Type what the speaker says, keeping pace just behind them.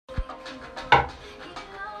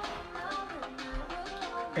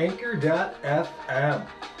Anchor.fm.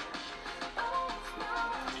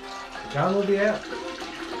 Download the app.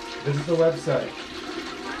 Visit the website.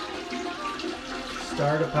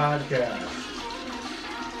 Start a podcast.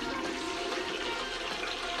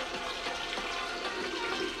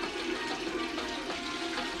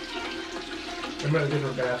 I'm in a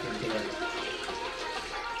different bathroom today.